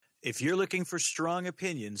If you're looking for strong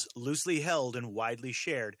opinions, loosely held and widely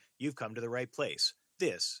shared, you've come to the right place.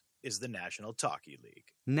 This is the National Talky League.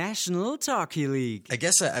 National Talky League. I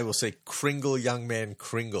guess I will say Kringle Young Man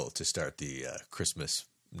Kringle to start the Christmas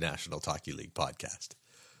National Talky League podcast.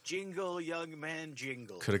 Jingle, young man,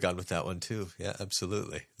 jingle. Could have gone with that one too. Yeah,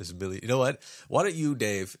 absolutely. There's a million. You know what? Why don't you,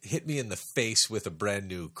 Dave, hit me in the face with a brand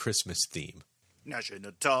new Christmas theme?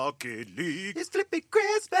 National Talky League. It's flipping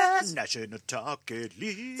Christmas. National Talky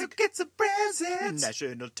League. So get some presents.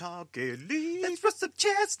 National Talky League. Let's roast some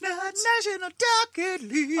chestnuts. National Talky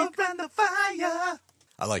League. Around the fire.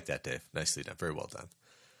 I like that, Dave. Nicely done. Very well done.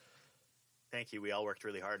 Thank you. We all worked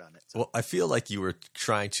really hard on it. So. Well, I feel like you were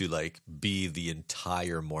trying to be the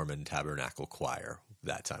entire Mormon Tabernacle Choir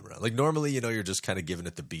that time around. Like normally, you're just kind of giving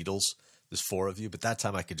it the Beatles. There's four of you, but that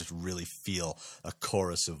time I could just really feel a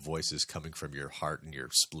chorus of voices coming from your heart and your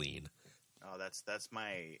spleen. Oh, that's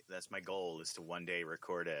my goal is to one day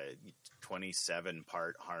record a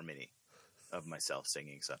 27-part harmony of myself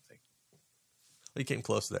singing something. Well, you came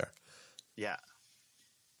close there. Yeah.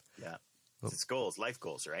 It's goals, life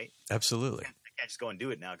goals, right? Absolutely. I can't just go and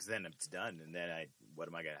do it now because then it's done, and then what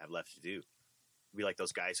am I going to have left to do? Be like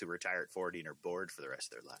those guys who retire at 40 and are bored for the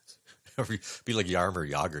rest of their lives. Be like Yarmer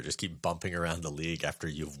Yager, just keep bumping around the league after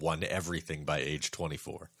you've won everything by age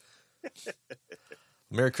 24.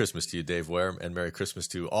 Merry Christmas to you, Dave Ware, and Merry Christmas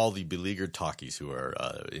to all the beleaguered talkies who are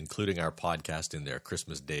including our podcast in their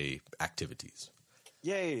Christmas Day activities.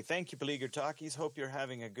 Yay. Thank you, beleaguered talkies. Hope you're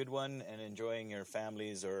having a good one and enjoying your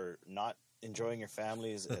families or not enjoying your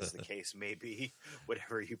families, as the case may be,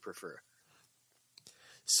 whatever you prefer.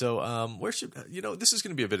 So where should this is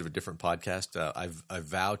going to be a bit of a different podcast. I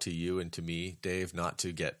vow to you and to me, Dave, not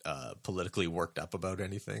to get politically worked up about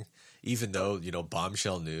anything, even though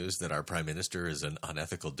bombshell news that our prime minister is an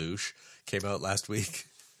unethical douche came out last week.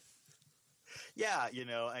 Yeah,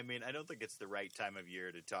 I don't think it's the right time of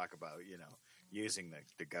year to talk about using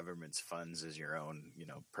the government's funds as your own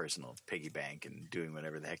personal piggy bank and doing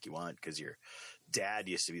whatever the heck you want because your dad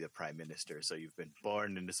used to be the prime minister, so you've been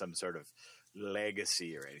born into some sort of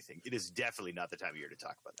legacy or anything. It is definitely not the time of year to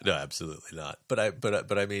talk about that. No, absolutely not. But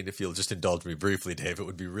I mean, if you'll just indulge me briefly, Dave, it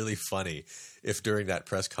would be really funny if during that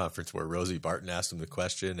press conference where Rosie Barton asked him the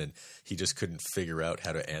question and he just couldn't figure out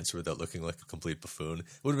how to answer without looking like a complete buffoon. It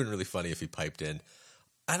would have been really funny if he piped in,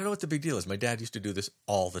 I don't know what the big deal is. My dad used to do this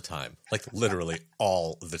all the time, like literally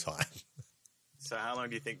all the time. So how long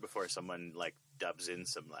do you think before someone dubs in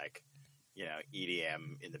some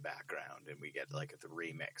EDM in the background and we get the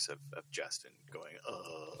remix of Justin going,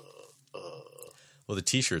 Well, the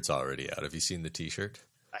T-shirt's already out. Have you seen the T-shirt?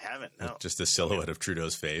 I haven't, no. Just the silhouette of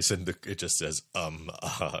Trudeau's face, and it just says,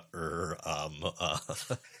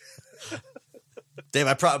 Dave,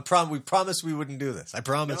 we promised we wouldn't do this. I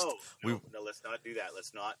promised. No, let's not do that.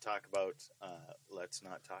 Let's not talk about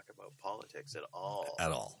politics at all.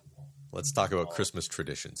 At all. Let's talk about Christmas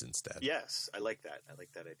traditions instead. Yes, I like that. I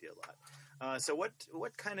like that idea a lot. So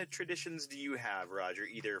what kind of traditions do you have, Roger,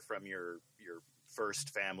 either from your first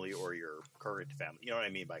family or your current family? You know what I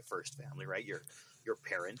mean by first family, right? Your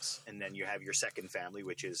parents, and then you have your second family,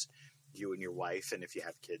 which is you and your wife, and if you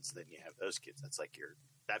have kids, then you have those kids. That's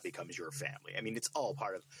that becomes your family. I mean, it's all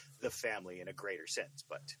part of the family in a greater sense,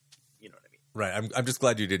 but you know what I mean. Right. I'm just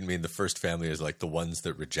glad you didn't mean the first family as the ones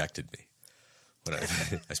that rejected me. When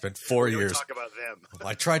I spent 4 years. Talk about them.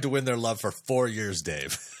 I tried to win their love for 4 years,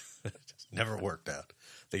 Dave. It just never worked out.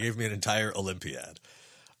 They gave me an entire Olympiad.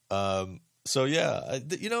 So yeah, I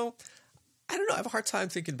don't know. I have a hard time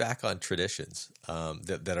thinking back on traditions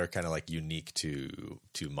that are kind of unique to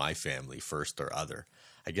my family, first or other.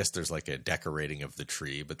 I guess there's a decorating of the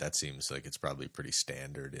tree, but that seems like it's probably pretty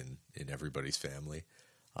standard in everybody's family.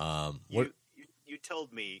 You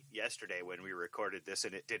told me yesterday when we recorded this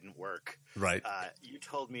and it didn't work. Right. You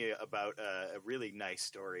told me about a really nice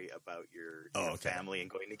story about your family and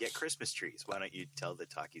going to get Christmas trees. Why don't you tell the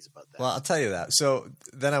talkies about that? Well, I'll tell you that. So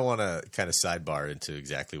then I want to kind of sidebar into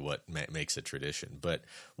exactly what makes a tradition. But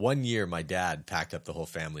one year my dad packed up the whole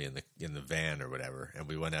family in the van or whatever, and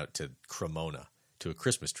we went out to Cremona to a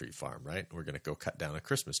Christmas tree farm, right? We're going to go cut down a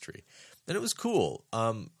Christmas tree. And it was cool.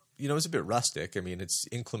 It was a bit rustic. I mean, it's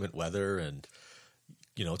inclement weather and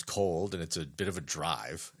it's cold and it's a bit of a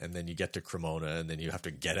drive, and then you get to Cremona and then you have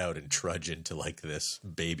to get out and trudge into this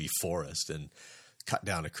baby forest and cut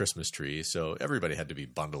down a Christmas tree. So everybody had to be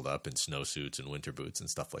bundled up in snowsuits and winter boots and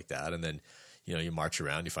stuff like that. And then, you march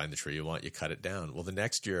around, you find the tree you want, you cut it down. Well, the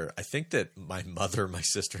next year, I think that my mother, my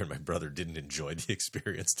sister, and my brother didn't enjoy the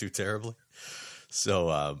experience too terribly.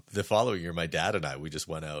 So the following year, my dad and I, we just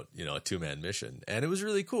went out, a two-man mission, and it was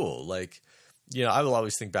really cool. I will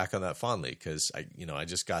always think back on that fondly because I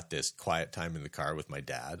just got this quiet time in the car with my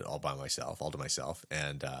dad all to myself.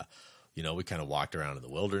 And, we kind of walked around in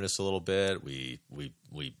the wilderness a little bit. We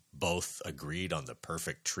both agreed on the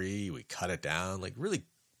perfect tree. We cut it down, like really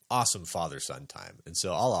awesome father-son time. And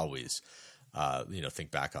so I'll always,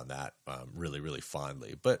 think back on that really, really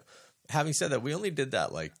fondly. But having said that, we only did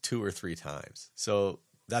that like 2 or 3 times. So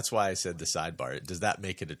that's why I said the sidebar. Does that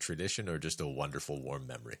make it a tradition or just a wonderful, warm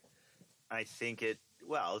memory? I think 2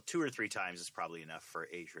 or 3 times is probably enough for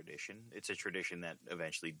a tradition. It's a tradition that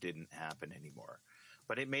eventually didn't happen anymore.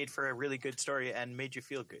 But it made for a really good story and made you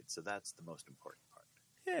feel good. So that's the most important part.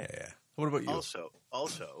 Yeah. What about you?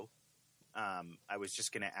 Also, I was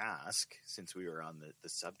just going to ask, since we were on the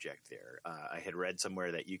subject there, I had read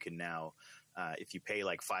somewhere that you can now, if you pay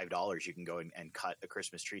like $5, you can go and cut a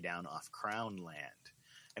Christmas tree down off Crown land.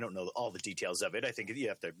 I don't know all the details of it. I think you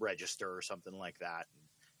have to register or something like that and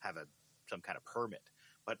have some kind of permit.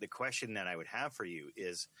 But the question that I would have for you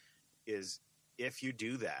is if you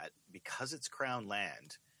do that, because it's Crown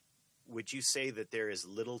land, would you say that there is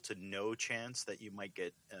little to no chance that you might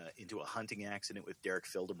get into a hunting accident with Derek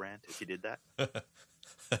Fildebrandt if you did that?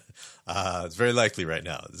 It's very likely right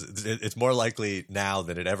now. It's more likely now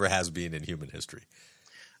than it ever has been in human history.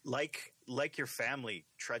 Like your family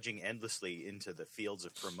trudging endlessly into the fields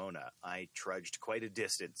of Cremona, I trudged quite a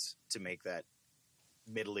distance to make that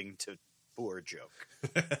middling to poor joke.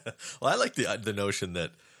 Well, I like the notion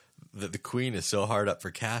that the queen is so hard up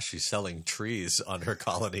for cash, she's selling trees on her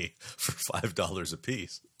colony for $5 a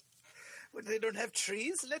piece. Well, they don't have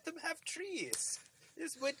trees. Let them have trees.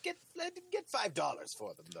 Let them get $5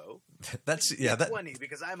 for them, though. That's 20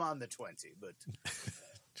 because I'm on the 20, but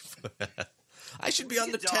I should be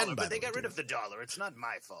on the $10. But they got rid of the dollar. It's not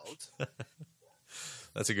my fault.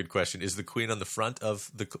 That's a good question. Is the queen on the front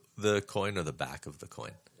of the coin or the back of the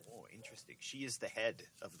coin? Oh, interesting. She is the head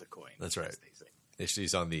of the coin. That's right.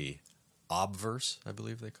 She's on the obverse, I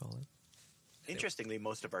believe they call it. Interestingly,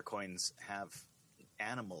 most of our coins have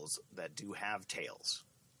animals that do have tails,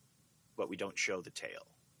 but we don't show the tail.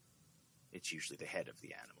 It's usually the head of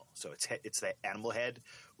the animal. So it's the animal head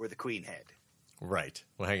or the queen head. Right.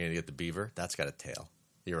 Well, hang on. You get the beaver. That's got a tail.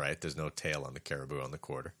 You're right. There's no tail on the caribou on the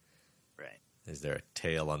quarter. Right. Is there a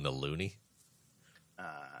tail on the loonie?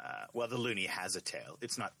 Well, the loonie has a tail.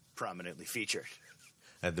 It's not prominently featured.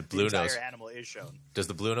 And the blue nose animal is shown. Does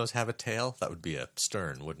the blue nose have a tail? That would be a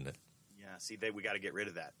stern, wouldn't it? Yeah. See, we got to get rid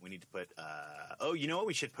of that. We need to put. You know what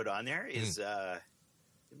we should put on there is.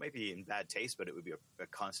 It might be in bad taste, but it would be a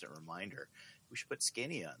constant reminder. We should put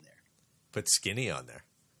Skinny on there. Put Skinny on there?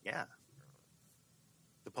 Yeah.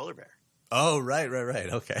 The polar bear. Oh, right.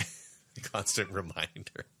 Okay. Constant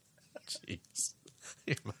reminder. Jeez.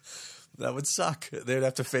 That would suck. They'd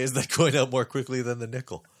have to phase that coin out more quickly than the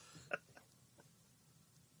nickel.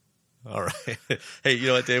 All right. Hey, you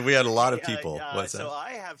know what, Dave? We had a lot of people. What's so that?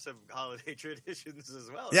 I have some holiday traditions as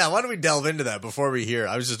well. Yeah, why don't we delve into that before we hear?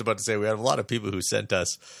 I was just about to say we have a lot of people who sent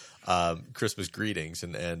us Christmas greetings,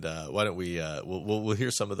 and why don't we we'll hear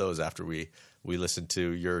some of those after we listen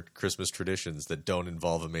to your Christmas traditions that don't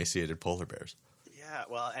involve emaciated polar bears. Yeah,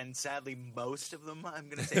 well, and sadly, most of them, I'm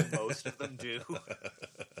going to say most of them do.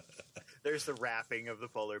 There's the wrapping of the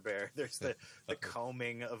polar bear. There's the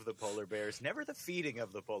combing of the polar bears. Never the feeding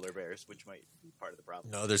of the polar bears, which might be part of the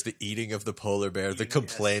problem. No, there's the eating of the polar bear, the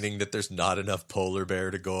complaining that there's not enough polar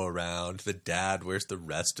bear to go around. The dad, where's the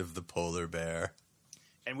rest of the polar bear?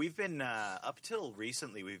 And we've been, up till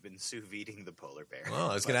recently, we've been sous videing the polar bear. Oh,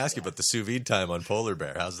 I was going to ask you about the sous vide time on polar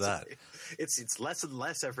bear. How's that? It's less and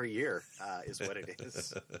less every year, is what it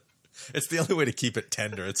is. It's the only way to keep it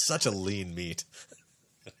tender. It's such a lean meat.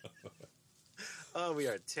 Oh, we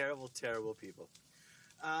are terrible, terrible people.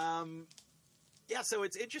 So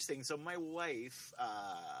it's interesting. So my wife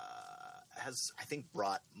has, I think,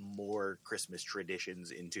 brought more Christmas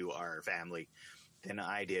traditions into our family than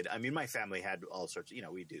I did. I mean, my family had all sorts of,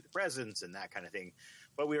 we do the presents and that kind of thing,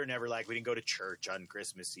 but we were never we didn't go to church on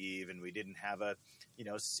Christmas Eve, and we didn't have a,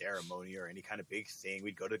 ceremony or any kind of big thing.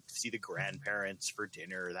 We'd go to see the grandparents for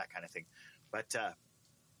dinner, that kind of thing. But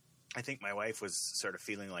I think my wife was sort of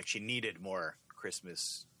feeling like she needed more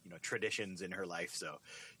Christmas, traditions in her life. So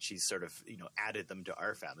she's sort of, added them to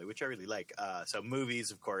our family, which I really like. So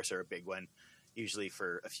movies, of course, are a big one. Usually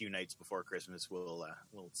for a few nights before Christmas, we'll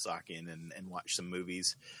sock in and watch some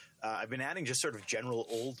movies. I've been adding just sort of general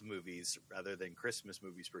old movies rather than Christmas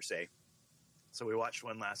movies per se. So we watched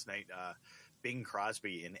one last night, Bing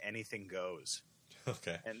Crosby in Anything Goes.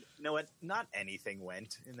 Okay. And you know what? Not anything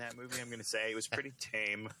went in that movie, I'm going to say. It was pretty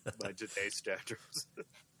tame by today's standards.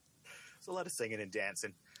 There's a lot of singing and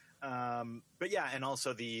dancing. But yeah, and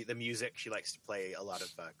also the music. She likes to play a lot of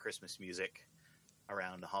Christmas music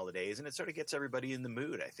around the holidays, and it sort of gets everybody in the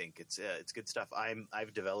mood. I think it's good stuff.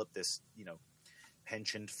 I've developed this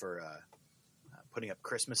penchant for putting up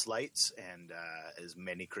Christmas lights and as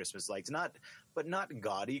many Christmas lights, not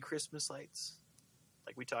gaudy Christmas lights.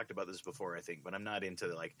 Like we talked about this before, I think, but I'm not into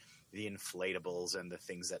like the inflatables and the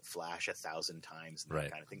things that flash 1,000 times and that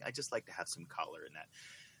kind of thing. I just like to have some color in that.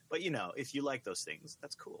 But if you like those things,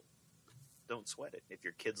 that's cool. Don't sweat it. If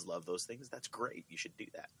your kids love those things, that's great. You should do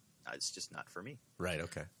that. It's just not for me. Right.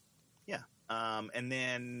 Okay. Yeah. And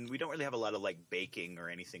then we don't really have a lot of like baking or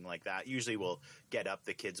anything like that. Usually we'll get up.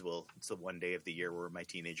 The kids will. It's the one day of the year where my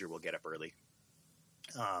teenager will get up early.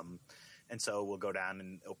 And so we'll go down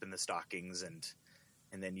and open the stockings and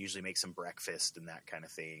then usually make some breakfast and that kind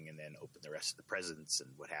of thing, and then open the rest of the presents and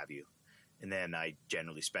what have you. And then I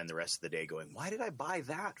generally spend the rest of the day going, why did I buy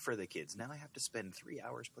that for the kids? Now I have to spend 3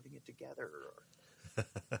 hours putting it together or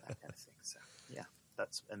that kind of thing. So, yeah,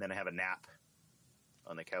 and then I have a nap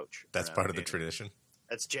on the couch. That's part of the tradition.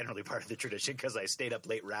 That's generally part of the tradition because I stayed up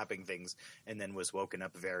late wrapping things and then was woken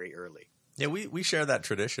up very early. Yeah, we share that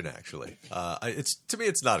tradition, actually. To me,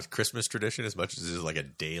 it's not a Christmas tradition as much as it is like a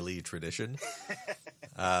daily tradition.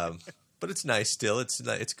 But it's nice still.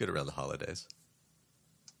 It's good around the holidays.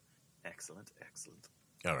 Excellent.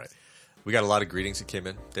 All right. We got a lot of greetings that came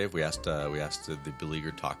in, Dave. We asked the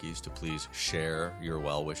beleaguered talkies to please share your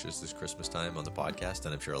well wishes this Christmas time on the podcast,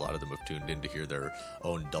 and I'm sure a lot of them have tuned in to hear their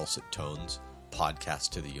own dulcet tones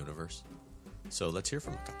podcast to the universe. So let's hear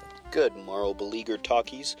from a couple. Good morrow, beleaguered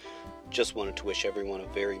talkies. Just wanted to wish everyone a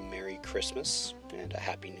very Merry Christmas and a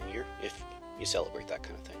Happy New Year, if you celebrate that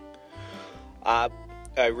kind of thing.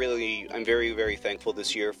 I'm very, very thankful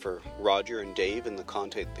this year for Roger and Dave and the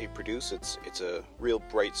content they produce. It's a real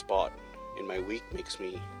bright spot in my week. Makes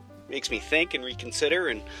me think and reconsider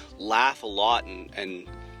and laugh a lot. And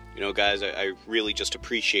guys, I really just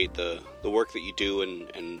appreciate the work that you do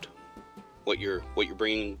and what you're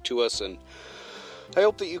bringing to us. And I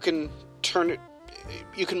hope that you can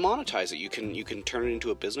monetize it. You can turn it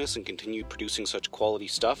into a business and continue producing such quality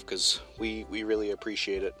stuff, because we really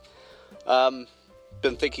appreciate it.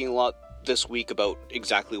 Been thinking a lot this week about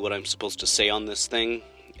exactly what I'm supposed to say on this thing,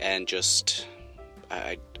 and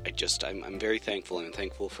I'm very thankful, and I'm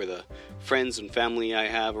thankful for the friends and family I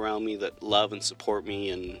have around me that love and support me,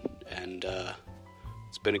 and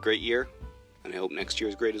it's been a great year, and I hope next year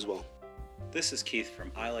is great as well. This is Keith from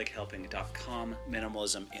ILikeHelping.com,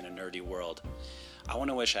 Minimalism in a Nerdy World. I want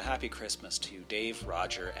to wish a happy Christmas to Dave,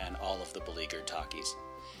 Roger, and all of the beleaguered talkies.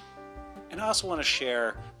 And I also want to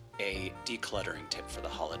share a decluttering tip for the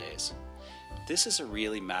holidays. This is a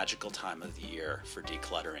really magical time of the year for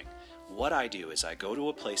decluttering. What I do is I go to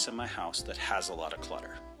a place in my house that has a lot of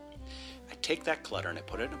clutter. I take that clutter and I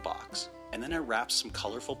put it in a box, and then I wrap some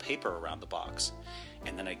colorful paper around the box,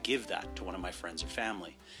 and then I give that to one of my friends or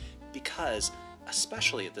family. Because,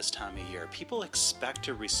 especially at this time of year, people expect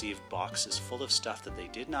to receive boxes full of stuff that they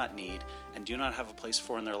did not need and do not have a place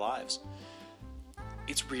for in their lives.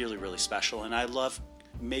 It's really, really special, and I love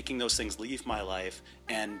making those things leave my life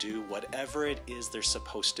and do whatever it is they're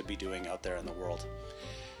supposed to be doing out there in the world.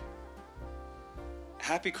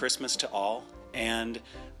 Happy Christmas to all, and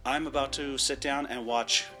I'm about to sit down and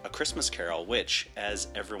watch A Christmas Carol, which, as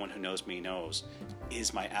everyone who knows me knows,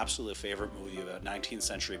 is my absolute favorite movie about 19th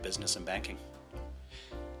century business and banking.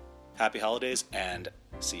 Happy holidays, and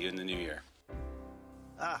see you in the new year.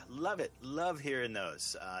 Love it. Love hearing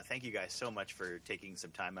those. Thank you guys so much for taking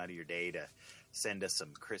some time out of your day to send us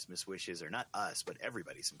some Christmas wishes, or not us, but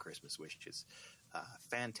everybody some Christmas wishes.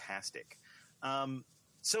 Fantastic.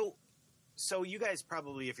 So you guys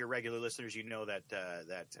probably, if you're regular listeners, you know that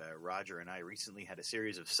Roger and I recently had a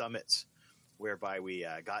series of summits whereby we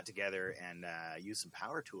got together and used some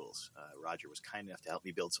power tools. Roger was kind enough to help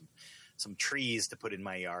me build some trees to put in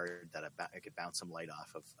my yard that I could bounce some light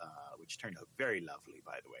off of, which turned out very lovely,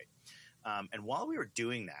 by the way. And while we were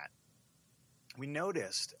doing that, we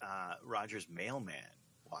noticed Roger's mailman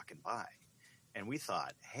walking by. And we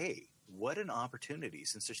thought, hey, what an opportunity,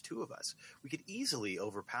 since there's two of us. We could easily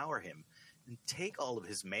overpower him and take all of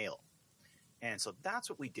his mail. And so that's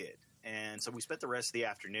what we did. And so we spent the rest of the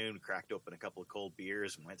afternoon, cracked open a couple of cold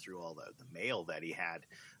beers, and went through all the mail that he had.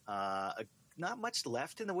 Not much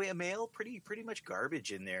left in the way of mail, pretty much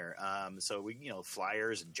garbage in there. So we,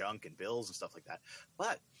 flyers and junk and bills and stuff like that.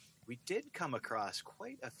 But we did come across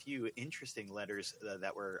quite a few interesting letters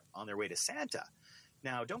that were on their way to Santa.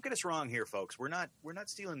 Now, don't get us wrong here, folks. We're not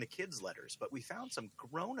stealing the kids' letters, but we found some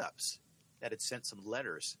grown-ups that had sent some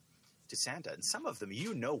letters to Santa, and some of them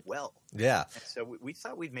well. Yeah. And so we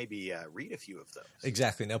thought we'd maybe read a few of those.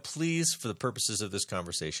 Exactly. Now, please, for the purposes of this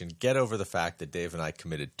conversation, get over the fact that Dave and I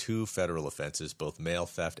committed 2 federal offenses, both mail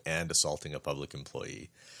theft and assaulting a public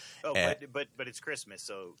employee. Oh, but it's Christmas,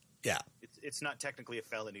 so yeah, it's not technically a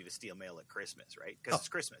felony to steal mail at Christmas, right? Because it's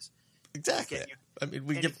Christmas. Exactly. I mean,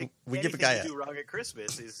 we give a guy anything you do wrong at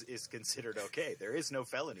Christmas is considered okay. There is no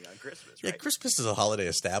felony on Christmas, right? Yeah, Christmas is a holiday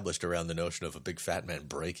established around the notion of a big fat man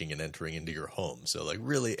breaking and entering into your home. So, like,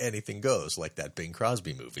 really anything goes, like that Bing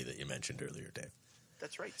Crosby movie that you mentioned earlier, Dave.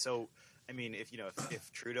 That's right. So, I mean,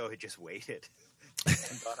 if Trudeau had just waited and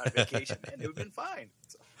gone on vacation, man, it would have been fine.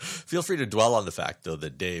 So. Feel free to dwell on the fact, though,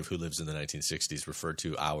 that Dave, who lives in the 1960s, referred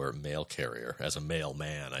to our mail carrier as a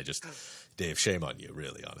mailman. Dave, shame on you,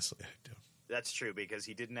 really, honestly. I do. That's true, because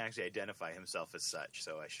he didn't actually identify himself as such,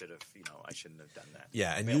 so I shouldn't have done that.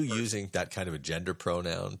 Yeah, and using that kind of a gender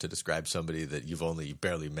pronoun to describe somebody that you've only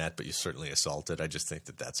barely met, but you certainly assaulted, I just think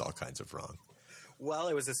that that's all kinds of wrong. While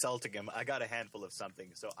I was assaulting him, I got a handful of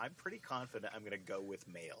something, so I'm pretty confident I'm going to go with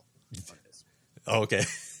mail on this. Oh, okay.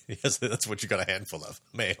 Yes, that's what you got a handful of.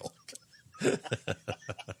 Mail.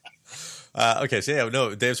 Okay, so yeah,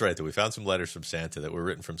 no, Dave's right, though. We found some letters from Santa that were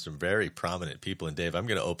written from some very prominent people. And Dave, I'm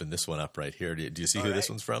going to open this one up right here. Do you see who this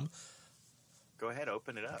one's from? Go ahead,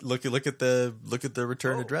 open it up. Look at the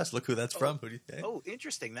return address. Look who that's from. Who do you think? Oh,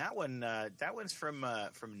 interesting. That one's from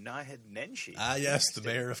Nahed Nenshi. Ah, yes, the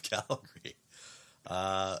mayor of Calgary.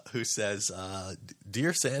 Who says,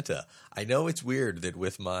 "Dear Santa, I know it's weird that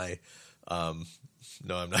with my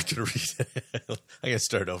no, I'm not going to read it. I'm going to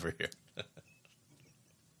start over here."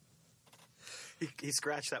 He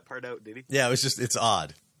scratched that part out, did he? Yeah, it's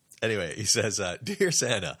odd. Anyway, he says, "Dear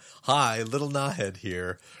Santa, hi, little Nahed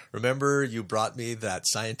here. Remember you brought me that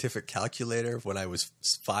scientific calculator when I was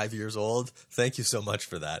 5 years old? Thank you so much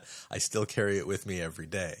for that. I still carry it with me every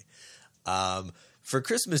day. For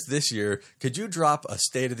Christmas this year, could you drop a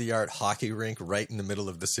state-of-the-art hockey rink right in the middle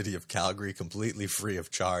of the city of Calgary, completely free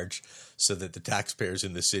of charge, so that the taxpayers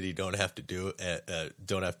in the city don't have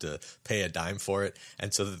to pay a dime for it,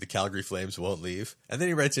 and so that the Calgary Flames won't leave?" And then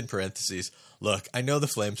he writes in parentheses, "Look, I know the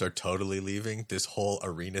Flames are totally leaving. This whole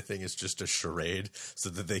arena thing is just a charade so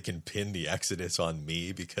that they can pin the exodus on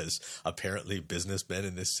me because apparently businessmen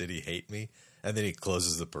in this city hate me." And then he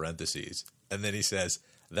closes the parentheses, and then he says,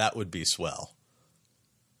 "That would be swell."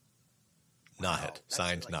 Nahed,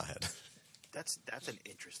 signed Nahed. That's an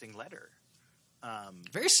interesting letter.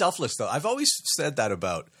 Very selfless, though. I've always said that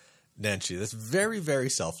about Nenshi. That's very, very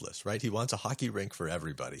selfless, right? He wants a hockey rink for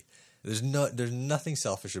everybody. There's nothing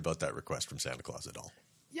selfish about that request from Santa Claus at all.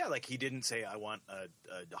 Yeah, like he didn't say, "I want a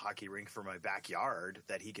hockey rink for my backyard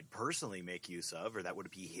that he could personally make use of, or that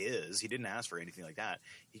would be his." He didn't ask for anything like that.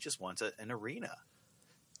 He just wants an arena.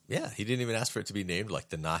 Yeah, he didn't even ask for it to be named like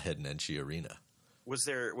the Nahed Nenshi Arena. Was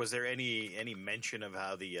there any mention of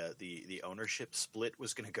how the ownership split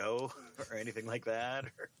was going to go, or anything like that?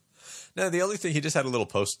 Or? No, the only thing, he just had a little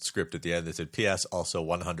postscript at the end that said, "P.S. also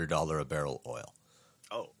 $100 a barrel oil."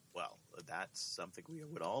 Oh, well, that's something we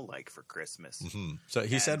would all like for Christmas. Mm-hmm. So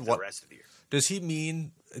he said, "What the rest of the year?" Does he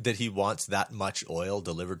mean that he wants that much oil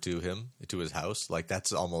delivered to him, to his house? Like,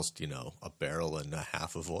 that's almost, a barrel and a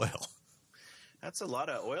half of oil. That's a lot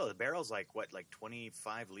of oil. The barrel's like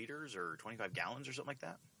 25 liters or 25 gallons or something like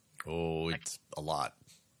that? Oh, it's a lot.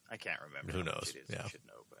 I can't remember. Who knows? It is. Yeah. I should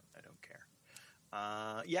know, but I don't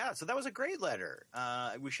care. Yeah, so that was a great letter.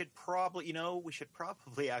 We should probably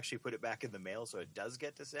actually put it back in the mail so it does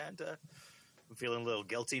get to Santa. I'm feeling a little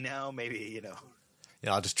guilty now. Maybe,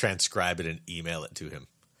 Yeah, I'll just transcribe it and email it to him.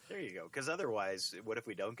 There you go. Because otherwise, what if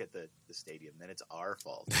we don't get the stadium? Then it's our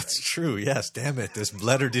fault. That's right? true. Yes. Damn it. This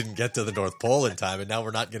letter didn't get to the North Pole in time, and now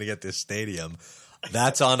we're not going to get this stadium.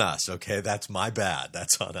 That's on us. Okay. That's my bad.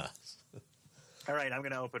 That's on us. All right. I'm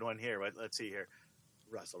going to open one here. Let's see here.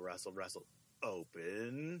 Rustle.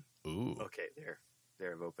 Open. Ooh. Okay. There.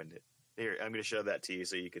 I've opened it. Here. I'm going to show that to you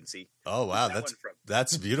so you can see. Oh, wow.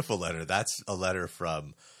 That's a beautiful letter. That's a letter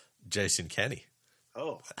from Jason Kenney.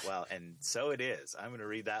 Oh, well, and so it is. I'm going to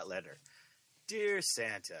read that letter. "Dear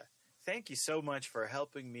Santa, thank you so much for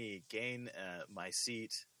helping me gain my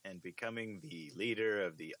seat and becoming the leader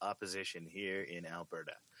of the opposition here in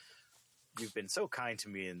Alberta. You've been so kind to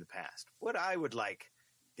me in the past. What I would like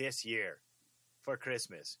this year for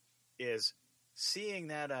Christmas is, seeing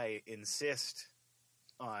that I insist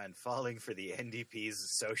on falling for the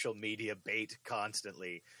NDP's social media bait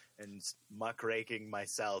constantly and muckraking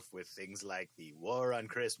myself with things like the war on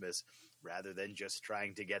Christmas, rather than just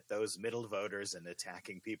trying to get those middle voters and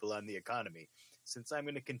attacking people on the economy. Since I'm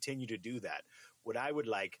going to continue to do that, what I would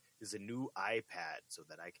like is a new iPad so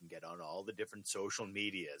that I can get on all the different social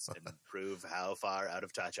medias and prove how far out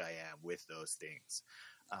of touch I am with those things.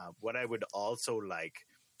 What I would also like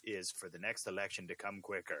is for the next election to come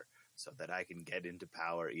quicker so that I can get into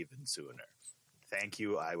power even sooner. Thank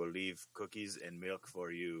you. I will leave cookies and milk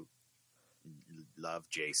for you. Love,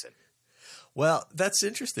 Jason. Well, that's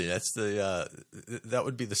interesting. That's that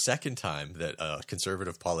would be the second time that a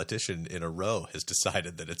conservative politician in a row has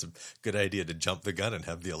decided that it's a good idea to jump the gun and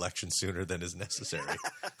have the election sooner than is necessary.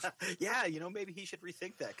 Yeah, maybe he should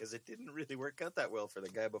rethink that because it didn't really work out that well for the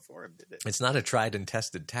guy before him, did it? It's not a tried and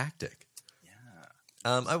tested tactic.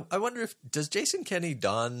 Yeah. I wonder does Jason Kenney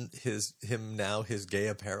don his gay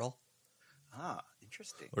apparel? Ah,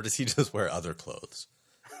 interesting. Or does he just wear other clothes?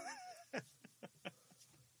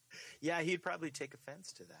 Yeah, he'd probably take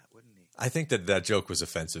offense to that, wouldn't he? I think that joke was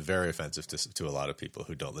offensive, very offensive to a lot of people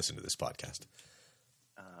who don't listen to this podcast.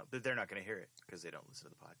 But they're not going to hear it because they don't listen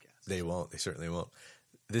to the podcast. They won't. They certainly won't.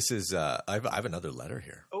 This is I have another letter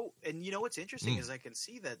here. Oh, and what's interesting is I can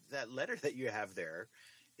see that letter that you have there.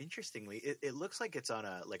 Interestingly, it looks like it's on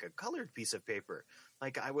a colored piece of paper.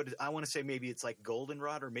 Like I want to say maybe it's like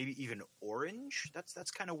goldenrod or maybe even orange. That's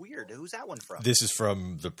kind of weird. Who's that one from? This is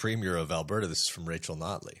from the Premier of Alberta. This is from Rachel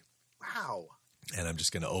Notley. Wow. And I'm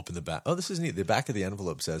just going to open the back. Oh, this is neat. The back of the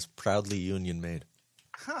envelope says "Proudly Union Made."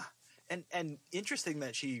 Huh. And interesting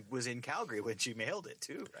that she was in Calgary when she mailed it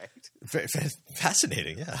too, right? Very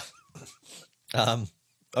fascinating, yeah.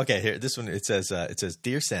 Okay, here this one it says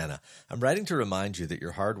 "Dear Santa, I'm writing to remind you that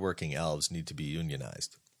your hardworking elves need to be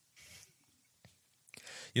unionized."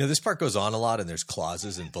 This part goes on a lot, and there's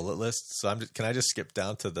clauses and bullet lists. So can I just skip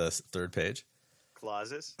down to the third page?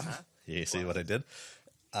 Clauses? Huh? You see what I did?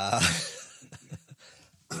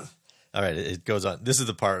 All right, it goes on. This is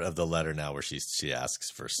the part of the letter now where she asks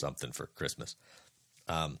for something for Christmas.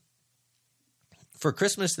 For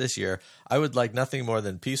Christmas this year, I would like nothing more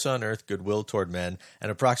than peace on earth, goodwill toward men,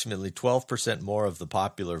 and approximately 12% more of the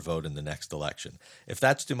popular vote in the next election. If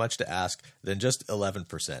that's too much to ask, then just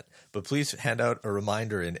 11%. But please hand out a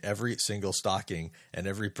reminder in every single stocking and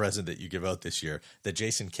every present that you give out this year that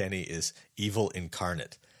Jason Kenney is evil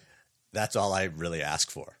incarnate. That's all I really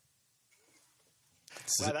ask for.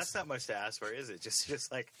 Wow, that's not much to ask for, is it?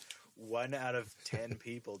 Just like 1 out of 10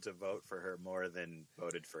 people to vote for her more than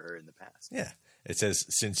voted for her in the past. Yeah. It says,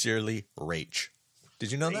 sincerely, Rach.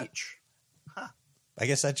 Did you know that? Huh. I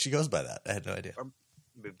guess she goes by that. I had no idea. Or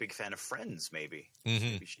a big fan of Friends, maybe. Mm-hmm.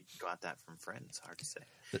 Maybe she got that from Friends. Hard to say.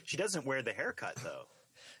 She doesn't wear the haircut, though.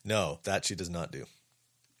 No, that she does not do.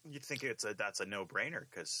 You'd think that's a no-brainer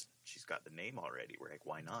because she's got the name already. We're like,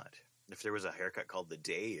 why not? If there was a haircut called the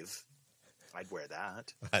Dave, I'd wear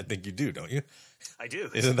that. I think you do, don't you? I do.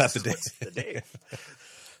 Isn't that the Dave? The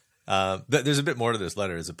Dave. There's a bit more to this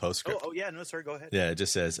letter as a postscript. Oh, yeah. No, sorry. Go ahead. Yeah, it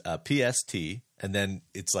just says PST, and then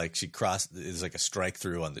it's like it's like a strike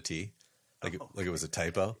through on the T, like it was a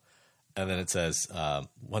typo, and then it says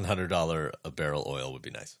 $100 a barrel oil would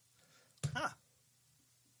be nice. Huh.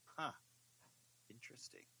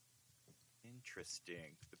 Interesting.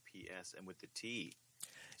 The PS and with the T.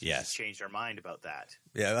 Yes. She's changed our mind about that.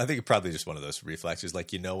 Yeah, I think it's probably just one of those reflexes.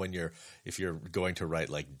 Like, if you're going to write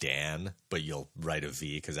like Dan, but you'll write a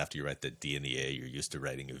V because after you write the D and the A, you're used to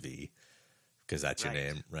writing a V because that's your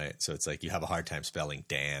name, right? So it's like you have a hard time spelling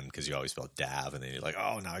Dan because you always spell Dav, and then you're like,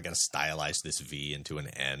 oh, now I got to stylize this V into an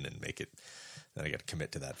N and make it. Then I got to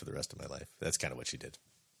commit to that for the rest of my life. That's kind of what she did.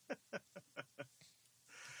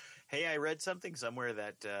 Hey, I read something somewhere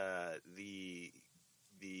that the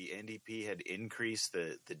NDP had increased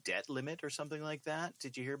the debt limit or something like that.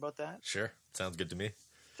 Did you hear about that? Sure. Sounds good to me.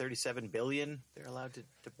 $37 billion they're allowed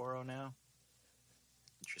to borrow now.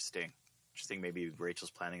 Interesting. Maybe Rachel's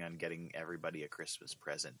planning on getting everybody a Christmas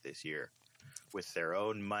present this year with their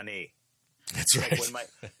own money. That's right.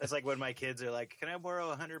 That's like when my kids are like, "Can I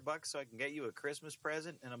borrow $100 so I can get you a Christmas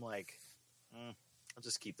present?" And I'm like, "I'll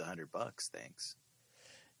just keep the $100, thanks."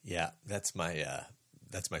 Yeah, that's my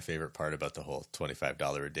favorite part about the whole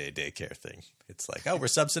 $25 a day daycare thing. It's like, oh, we're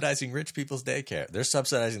subsidizing rich people's daycare. They're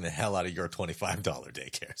subsidizing the hell out of your $25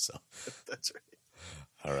 daycare. So that's right.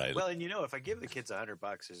 All right. Well, and if I give the kids $100,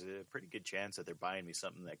 there's a pretty good chance that they're buying me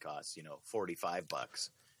something that costs $45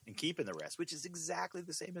 and keeping the rest, which is exactly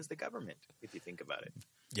the same as the government if you think about it.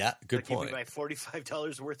 Yeah, good point. Give me my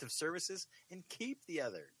 $45 worth of services and keep the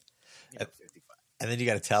other $55. And then you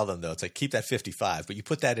got to tell them, though, it's like, keep that 55, but you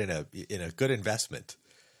put that in a good investment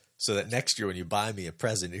so that next year when you buy me a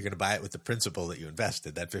present, you're going to buy it with the principal that you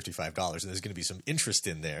invested, that $55, and there's going to be some interest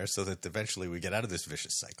in there so that eventually we get out of this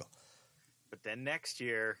vicious cycle. But then next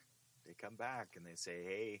year they come back and they say,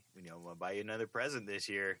 hey, I'm going to buy you another present this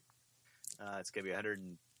year. It's going to be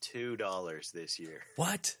 $2 this year.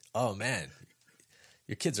 What? Oh man,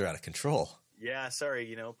 your kids are out of control. Yeah,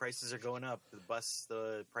 sorry, prices are going up.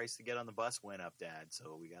 The price to get on the bus went up, Dad.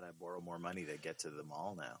 So we gotta borrow more money to get to the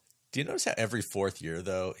mall now. Do you notice how every fourth year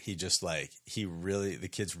though, the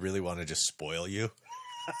kids really want to just spoil you?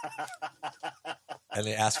 And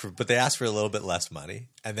they ask for a little bit less money,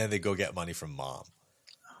 and then they go get money from mom.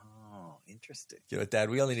 Oh, interesting. You know, Dad,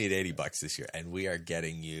 we only need $80 this year, and we are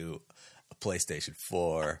getting you a PlayStation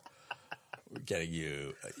 4. We're getting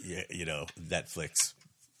you, Netflix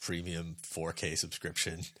premium 4K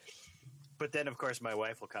subscription. But then, of course, my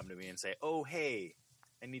wife will come to me and say, "Oh, hey,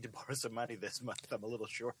 I need to borrow some money this month. I'm a little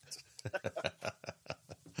short."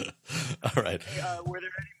 All right. Hey, were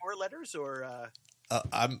there any more letters, or?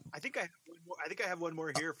 I think I have one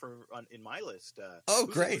more here in my list.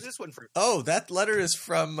 Great. Who's this one from? Oh, that letter is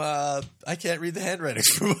from. I can't read the handwriting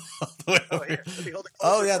from all the way over. Here, let me hold it Oh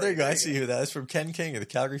closer yeah, for there you go. I see who that is. From Ken King of the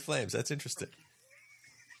Calgary Flames. That's interesting.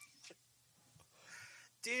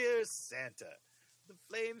 Dear Santa, the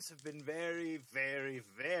Flames have been very, very,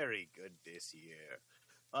 very good this year.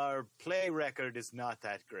 Our play record is not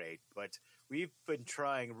that great, but we've been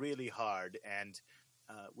trying really hard, and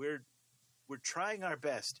we're trying our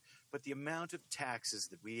best, but the amount of taxes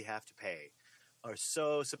that we have to pay are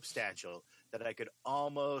so substantial that I could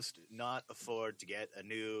almost not afford to get a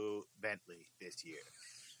new Bentley this year.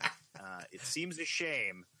 It seems a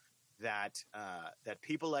shame that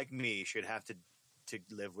people like me should have to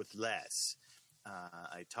live with less.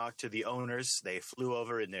 I talked to the owners. They flew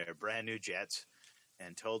over in their brand new jets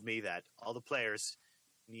and told me that all the players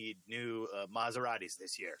need new Maseratis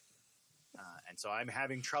this year. And so I'm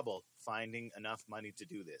having trouble finding enough money to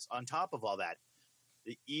do this. On top of all that,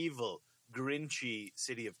 the evil, grinchy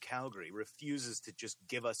city of Calgary refuses to just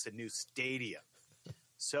give us a new stadium.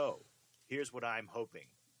 So here's what I'm hoping.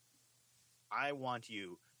 I want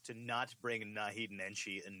you to not bring Naheed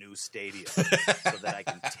Nenshi a new stadium so that I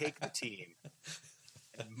can take the team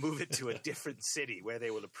and move it to a different city where they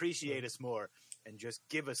will appreciate us more and just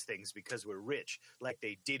give us things because we're rich, like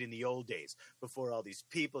they did in the old days, before all these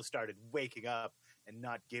people started waking up and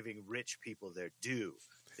not giving rich people their due.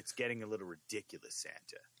 It's getting a little ridiculous,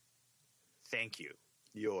 Santa. Thank you.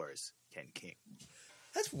 Yours, Ken King.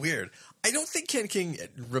 That's weird. I don't think Ken King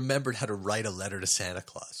remembered how to write a letter to Santa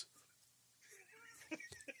Claus.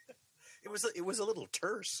 It was a little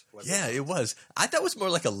terse. Wasn't Yeah, it was. I thought it was more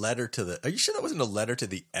like a letter to the... Are you sure that wasn't a letter to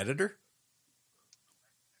the editor?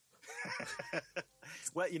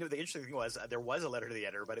 Well, the interesting thing was there was a letter to the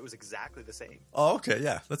editor, but it was exactly the same. Oh, okay,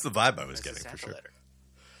 yeah. That's the vibe I was It's a getting, for Santa sure. letter.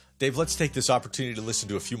 Dave, let's take this opportunity to listen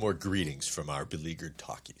to a few more greetings from our beleaguered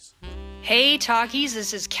talkies. Hey Talkies,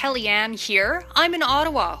 this is Kellyanne here. I'm in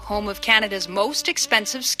Ottawa, home of Canada's most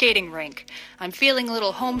expensive skating rink. I'm feeling a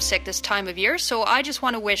little homesick this time of year, so I just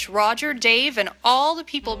want to wish Roger, Dave, and all the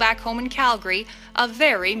people back home in Calgary a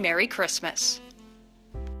very Merry Christmas.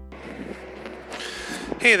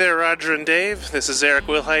 Hey there, Roger and Dave. This is Eric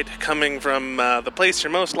Wilhite coming from the place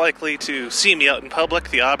you're most likely to see me out in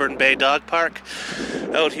public, the Auburn Bay Dog Park.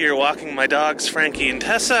 Out here walking my dogs, Frankie and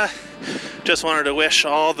Tessa. Just wanted to wish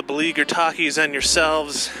all the beleaguered talkies and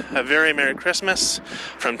yourselves a very Merry Christmas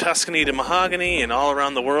from Tuscany to Mahogany and all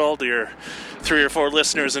around the world. Your 3 or 4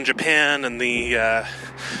 listeners in Japan and the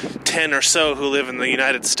 10 or so who live in the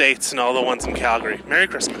United States and all the ones in Calgary. Merry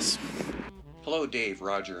Christmas. Hello, Dave,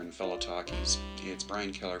 Roger, and fellow talkies. It's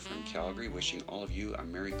Brian Keller from Calgary, wishing all of you a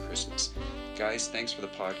Merry Christmas. Guys, thanks for the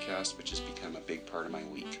podcast, which has become a big part of my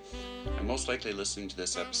week. I'm most likely listening to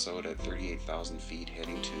this episode at 38,000 feet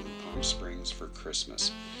heading to Palm Springs for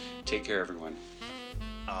Christmas. Take care, everyone.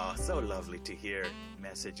 Oh, so lovely to hear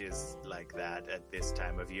messages like that at this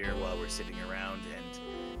time of year while we're sitting around and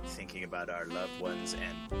thinking about our loved ones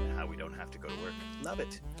and how we don't have to go to work. Love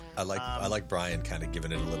it. I like Brian kind of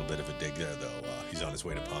giving it a little bit of a dig there, though. He's on his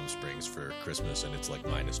way to Palm Springs for Christmas, and it's like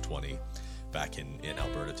minus 20 back in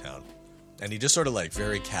Alberta town. And he just sort of like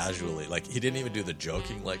very casually, like he didn't even do the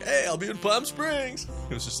joking, like, hey, I'll be in Palm Springs.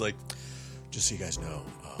 It was just like, just so you guys know,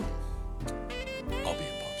 I'll be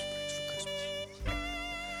in Palm Springs for Christmas.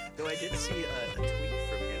 Though I did see a tweet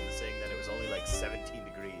from him saying that it was only like 17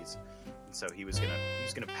 degrees. And so he was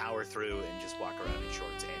gonna power through and just walk around in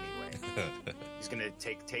shorts anyway. He's gonna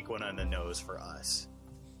take one on the nose for us.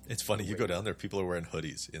 It's funny, you go down there, people are wearing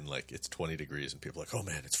hoodies in like it's 20 degrees, and people are like, oh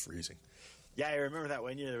man, it's freezing. Yeah, I remember that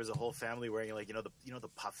one year there was a whole family wearing like the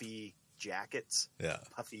puffy jackets. Yeah.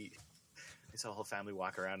 Puffy. I saw a whole family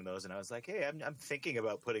walk around in those, and I was like, hey, I'm thinking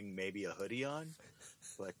about putting maybe a hoodie on,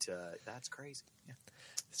 but that's crazy. Yeah.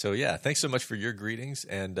 So yeah, thanks so much for your greetings,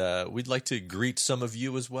 and we'd like to greet some of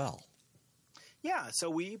you as well. Yeah, so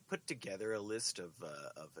we put together a list of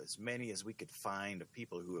as many as we could find of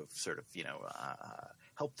people who have sort of,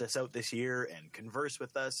 helped us out this year and conversed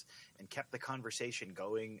with us and kept the conversation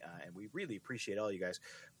going. And we really appreciate all you guys.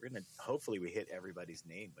 We're going to, hopefully we hit everybody's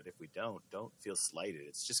name, but if we don't feel slighted.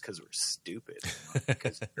 It's just because we're stupid,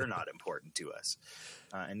 because you're not important to us.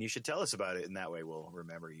 And you should tell us about it, and that way we'll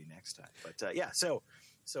remember you next time. But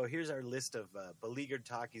So here's our list of beleaguered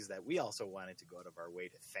talkies that we also wanted to go out of our way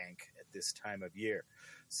to thank at this time of year.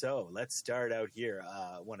 So let's start out here.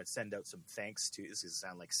 I want to send out some thanks to, this is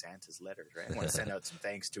sound like Santa's letters, right? I want to send out some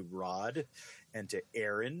thanks to Rod and to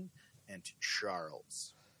Aaron and to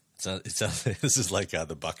Charles. This is like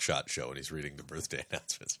the Buckshot show when he's reading the birthday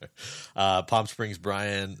announcements. Palm Springs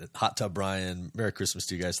Brian, Hot Tub Brian, Merry Christmas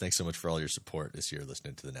to you guys. Thanks so much for all your support this year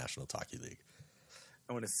listening to the National Talky League.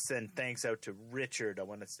 I want to send thanks out to Richard. I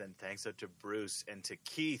want to send thanks out to Bruce and to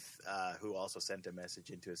Keith, who also sent a message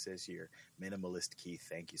into us this year. Minimalist Keith,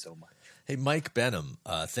 thank you so much. Hey, Mike Benham,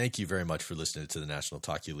 thank you very much for listening to the National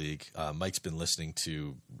Talky League. Mike's been listening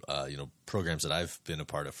to programs that I've been a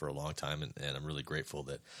part of for a long time, and I'm really grateful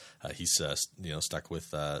that he's stuck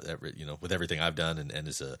with with everything I've done and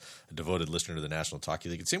is a devoted listener to the National Talky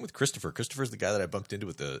League. And same with Christopher. Christopher's the guy that I bumped into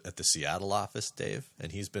at the Seattle office, Dave,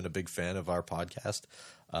 and he's been a big fan of our podcast.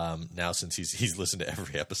 Now since he's listened to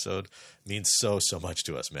every episode, means so much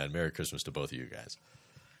to us, man. Merry Christmas to both of you guys.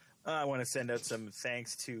 I want to send out some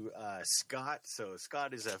thanks to Scott. So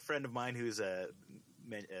Scott is a friend of mine who's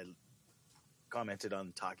commented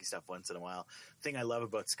on talky stuff once in a while. The thing I love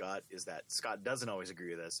about Scott is that Scott doesn't always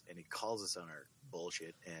agree with us, and he calls us on our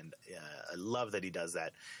bullshit, and I love that he does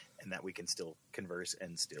that, and that we can still converse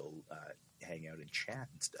and still hang out and chat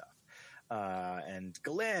and stuff. And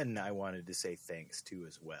Glenn, I wanted to say thanks to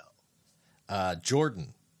as well.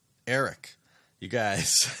 Jordan, Eric, you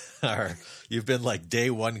guys you've been like day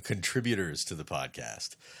one contributors to the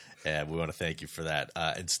podcast, and we want to thank you for that.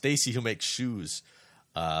 And Stacy, who makes shoes,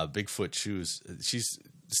 Bigfoot shoes.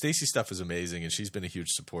 Stacy's stuff is amazing, and she's been a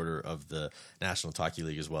huge supporter of the National Talky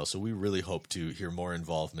League as well. So we really hope to hear more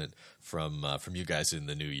involvement from you guys in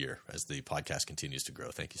the new year as the podcast continues to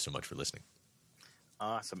grow. Thank you so much for listening.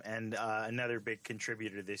 Awesome. And another big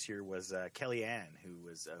contributor this year was Kellyanne,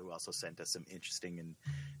 who also sent us some interesting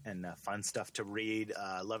and fun stuff to read.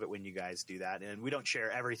 Love it when you guys do that. And we don't share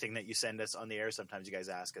everything that you send us on the air. Sometimes you guys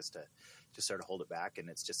ask us to sort of hold it back, and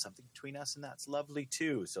it's just something between us, and that's lovely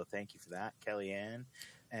too. So thank you for that, Kellyanne.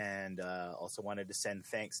 And also wanted to send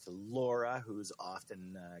thanks to Laura, who's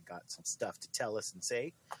often got some stuff to tell us and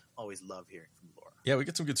say. Always love hearing from Laura. Yeah, we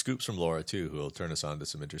get some good scoops from Laura, too, who will turn us on to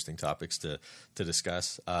some interesting topics to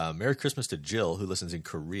discuss. Merry Christmas to Jill, who listens in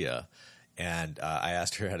Korea. And I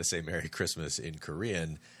asked her how to say Merry Christmas in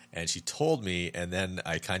Korean, and she told me, and then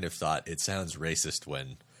I kind of thought it sounds racist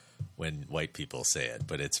when white people say it,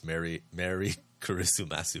 but it's Merry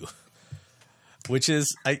Kurisumasu. Which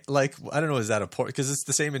is, I don't know, is that a point? Because it's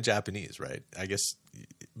the same in Japanese, right? I guess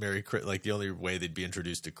the only way they'd be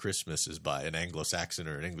introduced to Christmas is by an Anglo-Saxon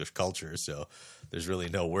or an English culture, so there's really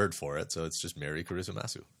no word for it, so it's just Merry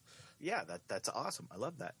Kurisumasu. Yeah, that's awesome. I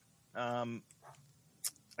love that.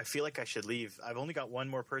 I feel like I should leave. I've only got one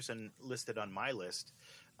more person listed on my list,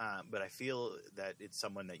 but I feel that it's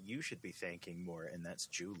someone that you should be thanking more, and that's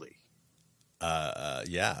Julie.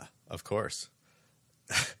 Yeah, of course.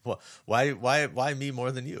 Well, why me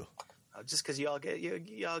more than you? Just because y'all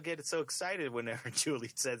get so excited whenever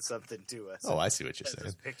Julie said something to us. Oh, I see what you're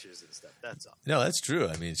saying. Pictures and stuff. That's all. No, that's true.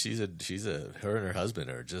 I mean, her and her husband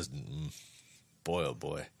are just boy, oh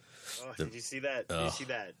boy. Oh, did you see that? Did you see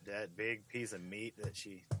that big piece of meat that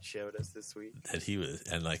she showed us this week? That he was,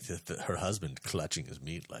 and like her husband clutching his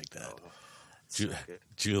meat like that. Oh.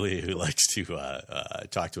 Julie, who likes to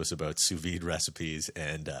talk to us about sous vide recipes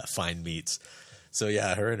and fine meats. So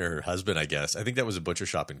yeah, her and her husband, I guess. I think that was a butcher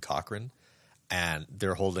shop in Cochrane, and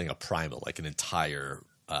they're holding a primal, like an entire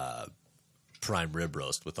prime rib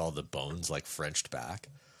roast with all the bones like Frenched back.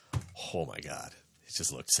 Oh my god, it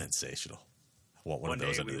just looked sensational. I want one of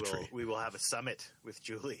those under the tree. We will have a summit with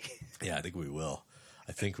Julie. Yeah, I think we will.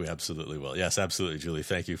 I think we absolutely will. Yes, absolutely, Julie.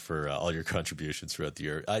 Thank you for all your contributions throughout the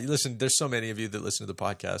year. Listen, there's so many of you that listen to the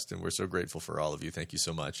podcast, and we're so grateful for all of you. Thank you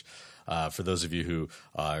so much. For those of you who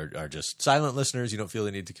are just silent listeners, you don't feel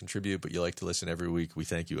the need to contribute, but you like to listen every week, we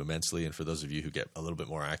thank you immensely. And for those of you who get a little bit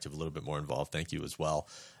more active, a little bit more involved, thank you as well.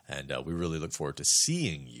 And we really look forward to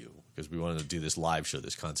seeing you because we wanted to do this live show.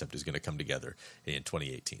 This concept is going to come together in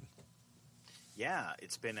 2018. Yeah,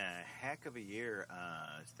 it's been a heck of a year.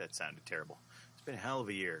 That sounded terrible. It's been a hell of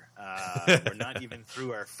a year. We're not even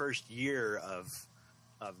through our first year of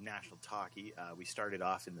National Talky. We started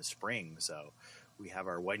off in the spring, so we have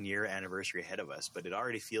our 1 year anniversary ahead of us, but it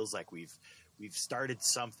already feels like we've started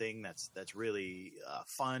something that's really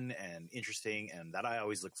fun and interesting, and that I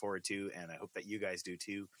always look forward to, and I hope that you guys do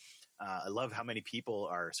too. I love how many people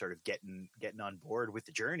are sort of getting on board with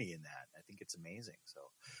the journey in that. I think it's amazing.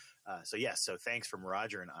 So thanks from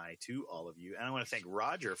Roger and I to all of you, and I want to thank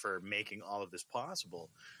Roger for making all of this possible,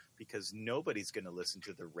 because nobody's going to listen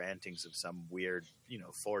to the rantings of some weird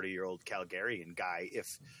 40-year-old Calgarian guy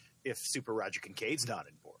if Super Roger Kincaid's not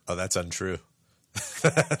on board. Oh, that's untrue.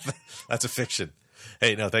 That's a fiction.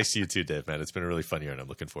 Hey, no, thanks to you too, Dave, man. It's been a really fun year, and I'm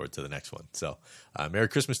looking forward to the next one. So Merry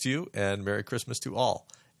Christmas to you, and Merry Christmas to all.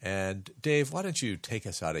 And Dave, why don't you take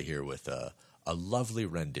us out of here with a lovely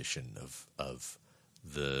rendition of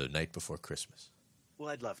The Night Before Christmas? Well,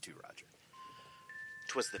 I'd love to, Roger.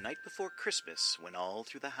 'Twas the night before Christmas, when all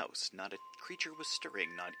through the house not a creature was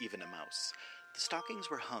stirring, not even a mouse. The stockings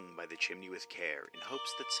were hung by the chimney with care, in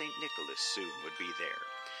hopes that St. Nicholas soon would be there.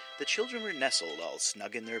 The children were nestled all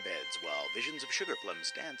snug in their beds, while visions of sugar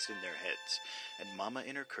plums danced in their heads, and Mamma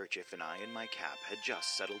in her kerchief and I in my cap had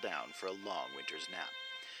just settled down for a long winter's nap.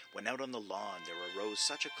 When out on the lawn there arose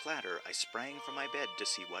such a clatter, I sprang from my bed to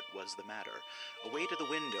see what was the matter. Away to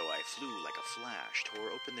the window I flew like a flash,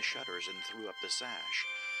 tore open the shutters and threw up the sash.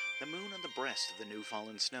 The moon on the breast of the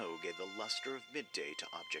new-fallen snow gave the luster of midday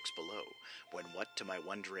to objects below, when what to my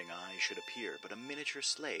wondering eyes should appear but a miniature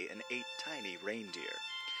sleigh and 8 tiny reindeer.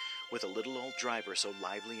 With a little old driver so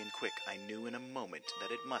lively and quick, I knew in a moment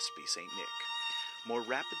that it must be St. Nick. More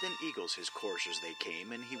rapid than eagles his coursers they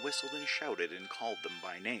came, and he whistled and shouted and called them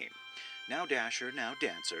by name. Now Dasher, now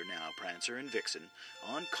Dancer, now Prancer and Vixen,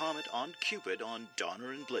 on Comet, on Cupid, on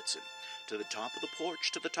Donner and Blitzen. To the top of the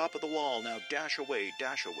porch, to the top of the wall, now dash away,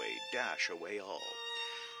 dash away, dash away all.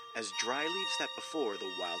 As dry leaves that before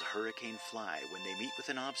the wild hurricane fly, when they meet with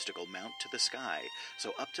an obstacle mount to the sky,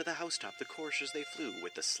 so up to the housetop the coursers they flew,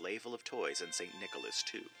 with the sleigh full of toys and St. Nicholas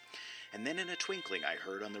too. And then in a twinkling I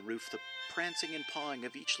heard on the roof the prancing and pawing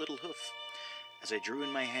of each little hoof. As I drew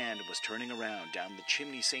in my hand and was turning around, down the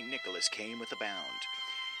chimney St. Nicholas came with a bound.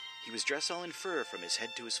 He was dressed all in fur from his head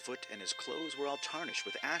to his foot, and his clothes were all tarnished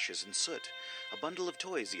with ashes and soot. A bundle of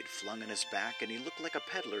toys he had flung on his back, and he looked like a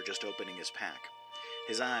peddler just opening his pack.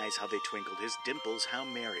 His eyes, how they twinkled, his dimples, how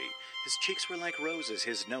merry. His cheeks were like roses,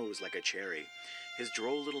 his nose like a cherry. His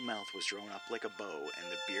droll little mouth was drawn up like a bow,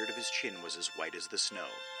 and the beard of his chin was as white as the snow.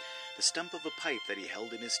 The stump of a pipe that he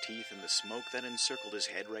held in his teeth, and the smoke that encircled his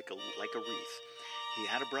head like a wreath. He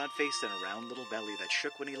had a broad face and a round little belly that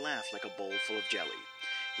shook when he laughed like a bowl full of jelly.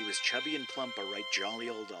 He was chubby and plump, a right jolly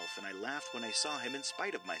old elf, and I laughed when I saw him in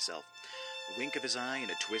spite of myself. A wink of his eye and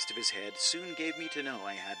a twist of his head soon gave me to know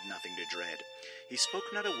I had nothing to dread. He spoke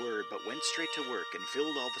not a word, but went straight to work and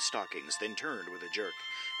filled all the stockings, then turned with a jerk,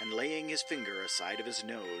 and laying his finger aside of his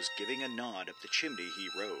nose, giving a nod up the chimney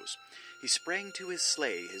he rose. He sprang to his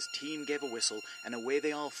sleigh, his team gave a whistle, and away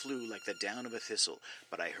they all flew like the down of a thistle.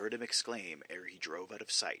 But I heard him exclaim, ere he drove out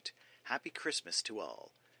of sight, "Happy Christmas to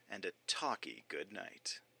all, and a talky good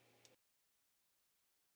night."